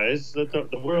realize that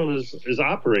the world is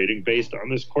operating based on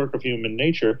this quirk of human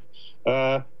nature,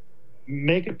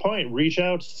 make a point, reach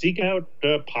out, seek out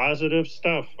positive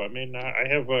stuff. I mean, I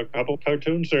have a couple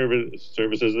cartoon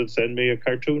services that send me a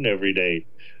cartoon every day.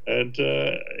 And,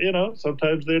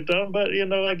 sometimes they're dumb, but,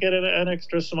 I get an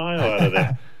extra smile out of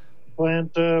that.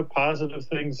 Plant positive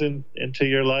things into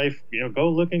your life. Go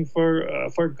looking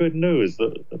for good news.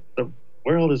 The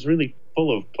world is really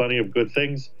full of plenty of good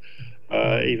things,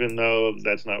 even though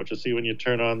that's not what you see when you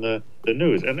turn on the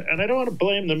news. And I don't want to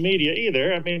blame the media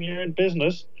either. I mean, you're in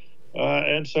business.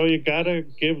 And so you got to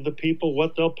give the people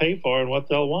what they'll pay for and what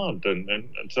they'll want. And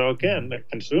so, again, the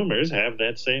consumers have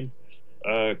that same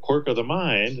quirk of the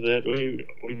mind that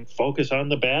we focus on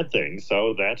the bad things.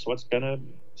 So that's what's going to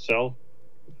sell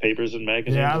papers and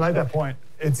magazines. Yeah, I like that point.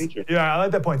 I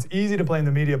like that point. It's easy to blame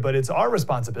the media, but it's our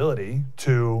responsibility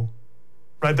to,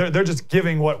 right? They're just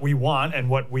giving what we want and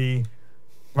what we,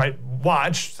 right,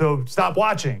 watch. So stop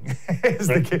watching,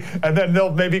 and then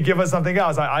they'll maybe give us something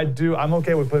else. I'm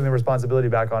okay with putting the responsibility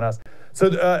back on us. So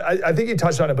I think you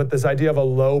touched on it, but this idea of a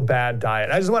low bad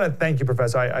diet. I just want to thank you,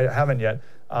 Professor. I haven't yet,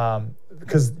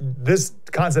 because this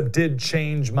concept did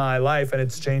change my life, and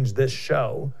it's changed this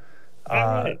show.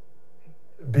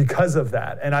 Because of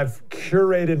that. And I've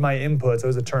curated my inputs. That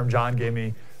was a term John gave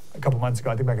me a couple months ago,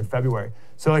 I think back in February.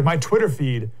 So like my Twitter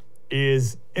feed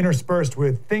is interspersed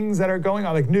with things that are going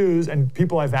on, like news and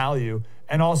people I value,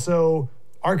 and also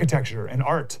architecture and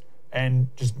art and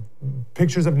just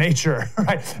pictures of nature,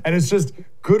 right? And it's just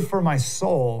good for my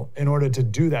soul in order to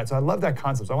do that. So I love that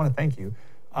concept. So I want to thank you.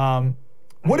 Let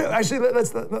me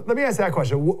ask that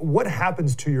question. What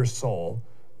happens to your soul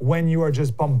when you are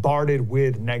just bombarded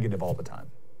with negative all the time?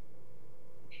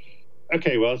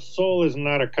 Okay, well, soul is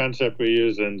not a concept we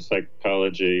use in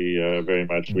psychology very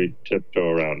much. We tiptoe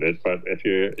around it. But if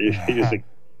you use it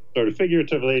sort of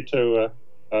figuratively to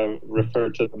refer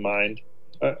to the mind.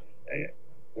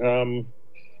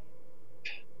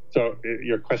 So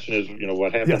your question is,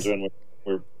 what happens when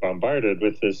we're bombarded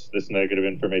with this negative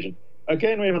information?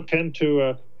 Again, we tend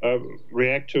to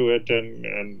react to it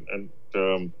and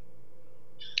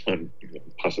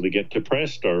possibly get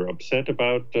depressed or upset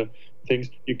about things.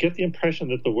 You get the impression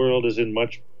that the world is in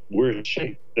much worse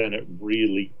shape than it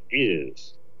really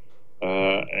is.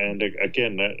 And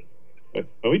again, when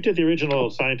we did the original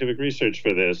scientific research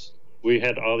for this, we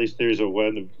had all these theories of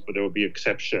when there would be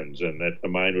exceptions and that the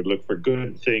mind would look for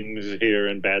good things here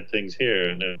and bad things here.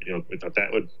 And we thought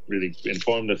that would really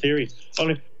inform the theory.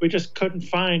 Only we just couldn't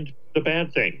find the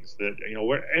bad things that,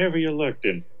 wherever you looked,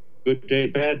 in good day,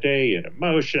 bad day, in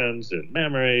emotions and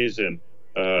memories and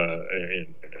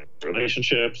in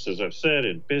relationships, as I've said,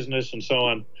 in business and so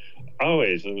on.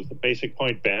 Always, it was the basic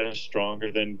point, bad is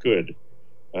stronger than good.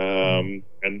 And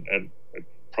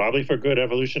probably for good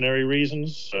evolutionary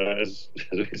reasons, as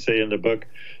we say in the book,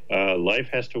 life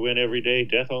has to win every day,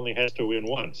 death only has to win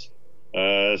once.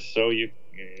 So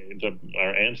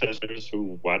our ancestors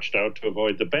who watched out to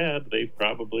avoid the bad, they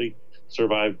probably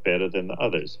survived better than the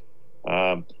others.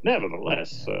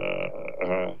 Nevertheless,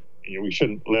 we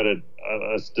shouldn't let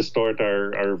us distort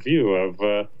our view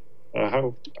of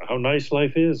how nice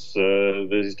life is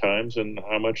these times and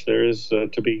how much there is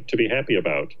to be happy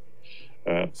about.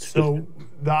 So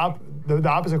the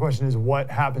opposite question is,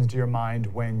 what happens to your mind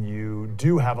when you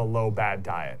do have a low bad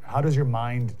diet? How does your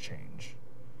mind change?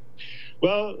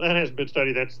 Well, that hasn't been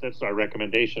studied. That's our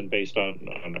recommendation based on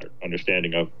our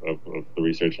understanding of the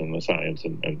research and the science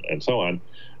and so on.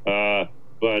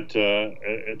 But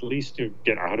at least to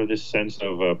get out of this sense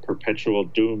of perpetual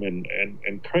doom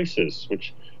and crisis,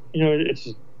 which,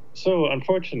 it's so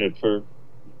unfortunate for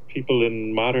people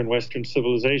in modern Western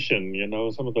civilization.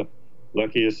 Some of the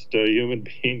luckiest human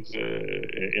beings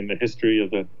in the history of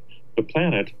the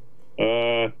planet.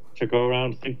 To go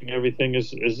around thinking everything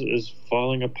is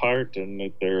falling apart and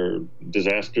that there are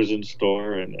disasters in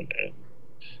store and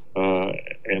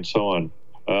so on.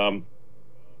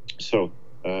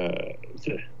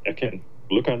 Again,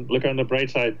 look on the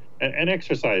bright side and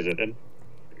exercise it. And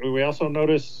we also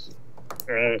notice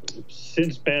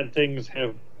since bad things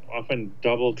have often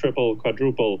double, triple,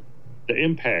 quadruple the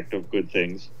impact of good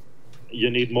things, you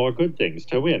need more good things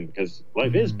to win, because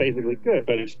life is basically good,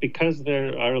 but it's because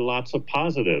there are lots of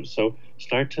positives. So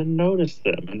start to notice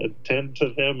them and attend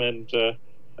to them and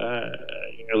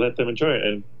let them enjoy it.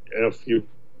 And if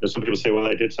some people say, well,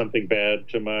 I did something bad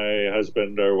to my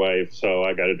husband or wife, so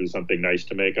I got to do something nice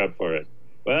to make up for it.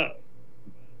 Well, I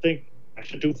think I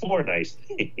should do 4 nice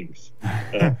things.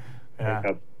 Yeah.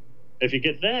 If you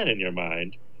get that in your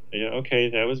mind, okay,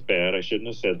 that was bad. I shouldn't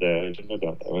have said that. I shouldn't have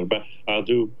done that. But I'll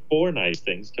do 4 nice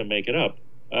things to make it up.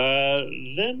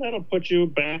 Then that'll put you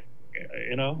back,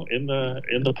 in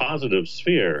the positive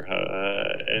sphere,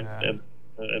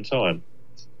 and so on.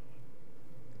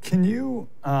 Can you,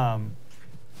 do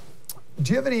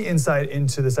you have any insight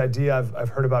into this idea I've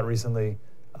heard about recently,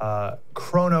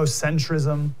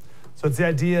 chronocentrism? So it's the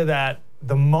idea that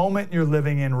the moment you're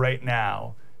living in right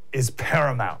now is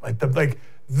paramount. Like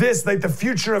the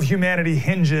future of humanity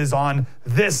hinges on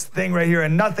this thing right here,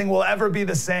 and nothing will ever be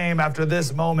the same after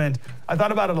this moment. I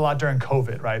thought about it a lot during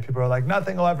COVID, right? People are like,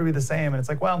 nothing will ever be the same. And it's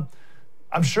like, well,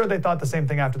 I'm sure they thought the same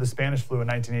thing after the Spanish flu in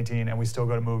 1918, and we still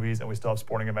go to movies, and we still have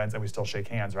sporting events, and we still shake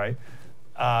hands, right?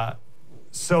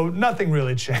 So nothing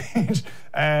really changed.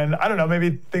 And I don't know,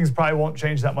 maybe things probably won't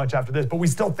change that much after this, but we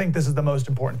still think this is the most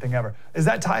important thing ever. Is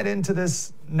that tied into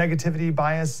this negativity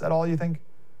bias at all, you think?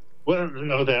 Well,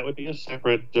 no, that would be a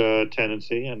separate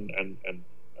tendency, and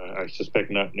I suspect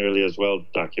not nearly as well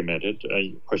documented.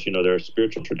 Of course, there are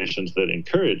spiritual traditions that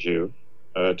encourage you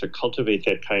to cultivate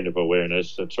that kind of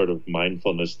awareness, that sort of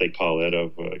mindfulness, they call it,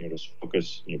 of just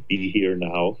focus, be here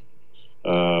now.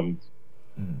 And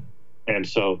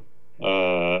so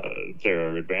there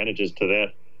are advantages to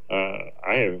that.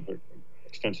 I have an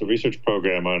extensive research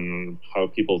program on how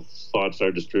people's thoughts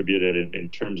are distributed in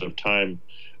terms of time.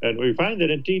 And we find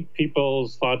that indeed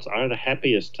people's thoughts are the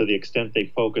happiest to the extent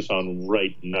they focus on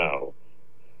right now.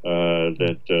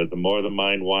 The more the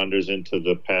mind wanders into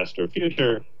the past or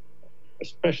future,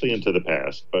 especially into the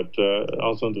past, but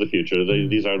also into the future,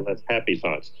 these are less happy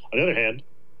thoughts. On the other hand,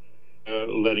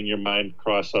 letting your mind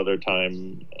cross other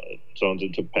time zones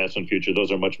into past and future,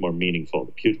 those are much more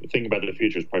meaningful. The thing about the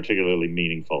future is particularly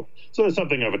meaningful. So there's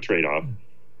something of a trade-off.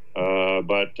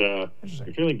 But if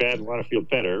you're feeling bad and want to feel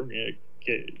better,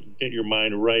 get your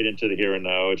mind right into the here and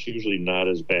now. It's usually not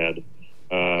as bad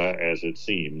as it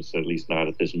seems, at least not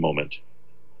at this moment.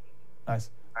 Nice.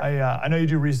 I know you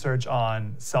do research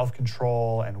on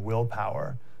self-control and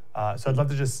willpower. So I'd love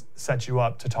to just set you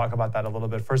up to talk about that a little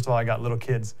bit. First of all, I got little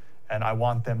kids, and I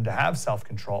want them to have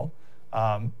self-control.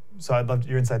 So I'd love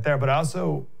your insight there. But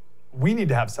we need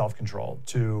to have self-control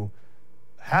to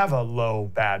have a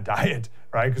low, bad diet,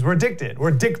 right? Because we're addicted. We're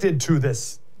addicted to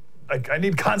this. Like, I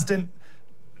need constant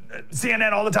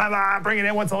CNN all the time. Bring it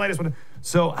in. What's the latest one?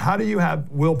 So how do you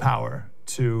have willpower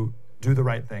to do the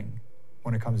right thing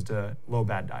when it comes to low,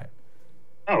 bad diet?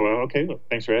 Oh, well, okay. Well,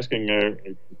 thanks for asking.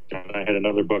 John and I had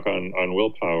another book on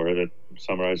willpower that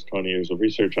summarized 20 years of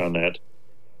research on that.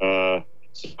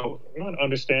 So you want to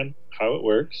understand how it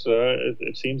works.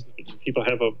 It seems that people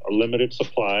have a limited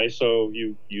supply, so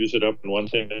you use it up in one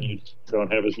thing and you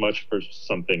don't have as much for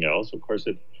something else. Of course,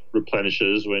 it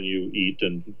replenishes when you eat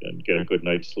and get a good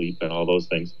night's sleep and all those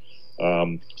things.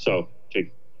 So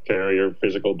take care of your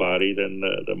physical body, then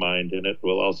the mind in it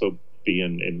will also be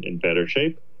in better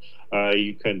shape.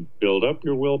 You can build up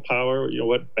your willpower. You know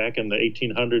what? Back in the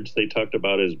 1800s, they talked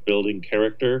about as building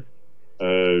character.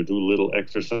 Do little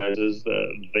exercises.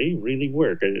 They really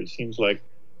work. It seems like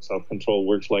self-control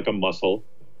works like a muscle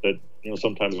that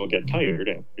sometimes will get tired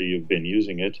after you've been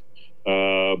using it.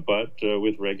 But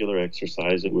with regular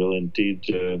exercise, it will indeed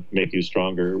make you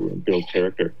stronger, build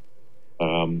character.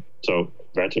 So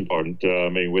that's important. I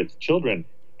mean, with children,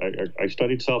 I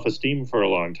studied self-esteem for a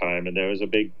long time, and there was a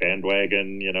big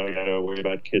bandwagon, you got to worry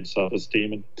about kids'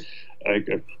 self-esteem.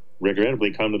 And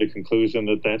regrettably come to the conclusion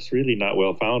that that's really not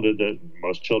well founded, that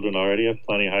most children already have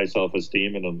plenty of high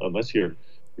self-esteem, and unless you're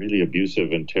really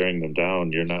abusive and tearing them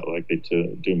down, you're not likely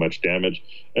to do much damage.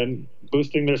 And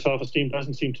boosting their self-esteem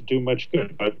doesn't seem to do much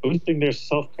good, but boosting their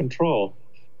self-control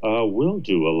will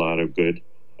do a lot of good.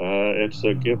 It's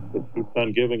a gift that keeps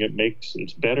on giving.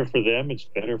 It's better for them. It's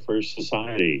better for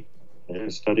society.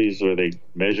 There's studies where they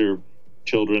measure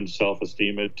children's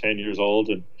self-esteem at 10 years old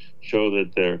and show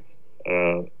that they're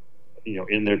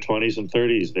in their 20s and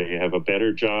 30s, they have a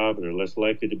better job. They're less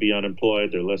likely to be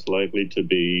unemployed. They're less likely to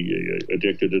be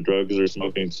addicted to drugs or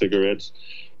smoking cigarettes.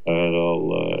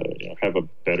 They'll have a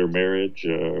better marriage,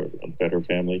 a better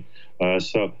family.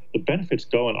 So the benefits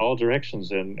go in all directions,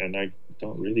 and I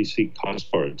don't really see cause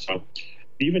for it. So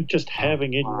even just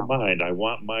having in your mind, I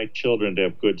want my children to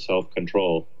have good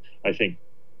self-control, I think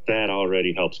that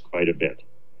already helps quite a bit.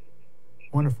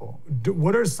 Wonderful.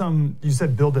 What are some, you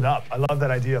said build it up. I love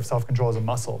that idea of self-control as a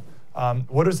muscle.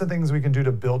 What are some things we can do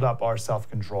to build up our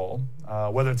self-control,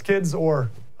 whether it's kids or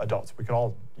adults? We could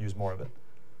all use more of it.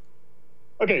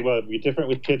 Okay, well, it'd be different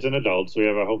with kids and adults. We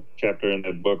have a whole chapter in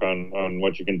the book on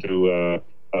what you can do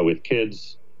with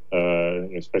kids,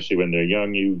 especially when they're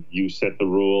young. You set the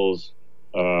rules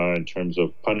in terms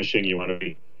of punishing. You want to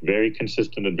be very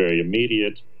consistent and very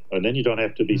immediate, and then you don't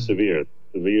have to be severe.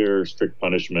 Severe, strict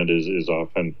punishment is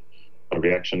often a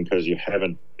reaction because you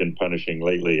haven't been punishing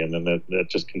lately, and then that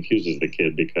just confuses the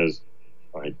kid because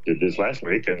I did this last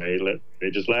week and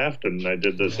they just laughed, and I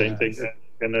did the same thing,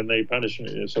 and then they punish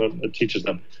me. So it teaches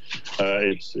them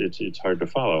it's hard to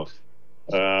follow.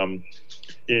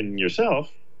 In yourself,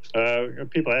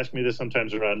 people ask me this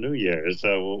sometimes around New Year's,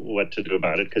 what to do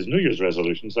about it, because New Year's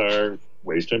resolutions are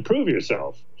ways to improve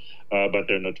yourself, but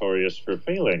they're notorious for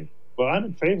failing. Well, I'm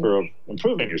in favor of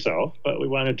improving yourself, but we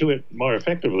want to do it more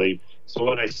effectively. So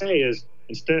what I say is,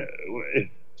 instead,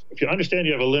 if you understand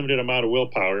you have a limited amount of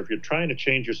willpower, if you're trying to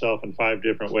change yourself in 5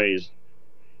 different ways,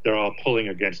 they're all pulling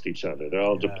against each other. They're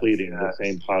all depleting the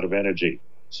same pot of energy.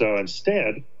 So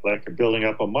instead, like you're building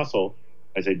up a muscle,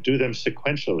 I say do them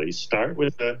sequentially. Start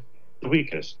with the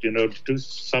weakest. Do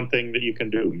something that you can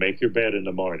do. Make your bed in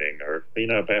the morning, or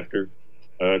clean up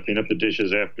the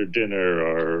dishes after dinner,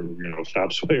 or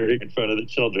stop swearing in front of the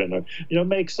children, or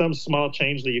make some small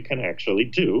change that you can actually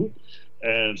do,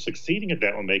 and succeeding at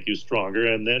that will make you stronger,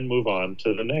 and then move on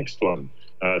to the next one.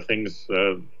 Things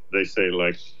they say,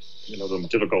 like the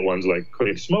difficult ones like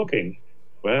quitting smoking.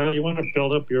 Well, you want to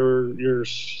build up your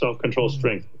self-control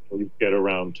strength before you get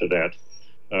around to that,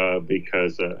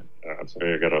 because I'm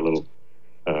sorry, I got a little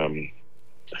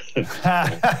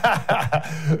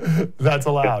That's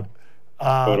allowed.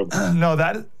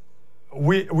 No,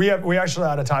 we actually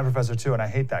out of time, Professor, too, and I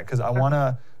hate that because I want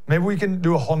to. Maybe we can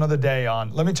do a whole nother day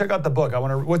on. Let me check out the book.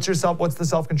 What's the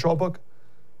self-control book?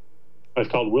 It's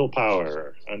called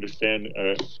Willpower.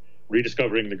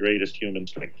 Rediscovering the Greatest Human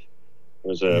Strength.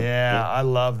 I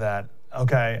love that.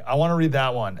 Okay, I want to read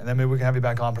that one, and then maybe we can have you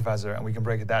back on, Professor, and we can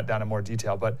break that down in more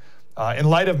detail. But in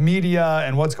light of media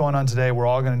and what's going on today, we're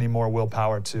all going to need more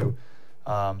willpower to.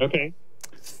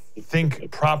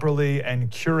 Think properly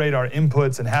and curate our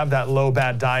inputs and have that low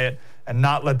bad diet and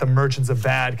not let the merchants of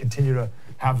bad continue to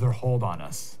have their hold on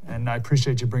us. And I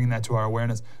appreciate you bringing that to our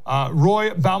awareness.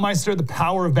 Roy Baumeister, The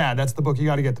Power of Bad. That's the book you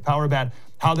got to get, The Power of Bad,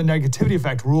 How the Negativity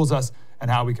Effect Rules Us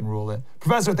and How We Can Rule It.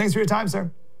 Professor, thanks for your time,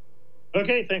 sir.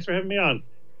 Okay, thanks for having me on.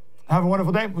 Have a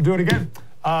wonderful day. We'll do it again.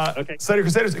 Okay. Slater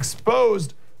Crusaders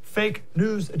Exposed Fake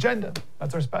News Agenda.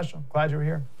 That's our special. Glad you were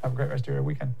here. Have a great rest of your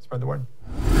weekend. Spread the word.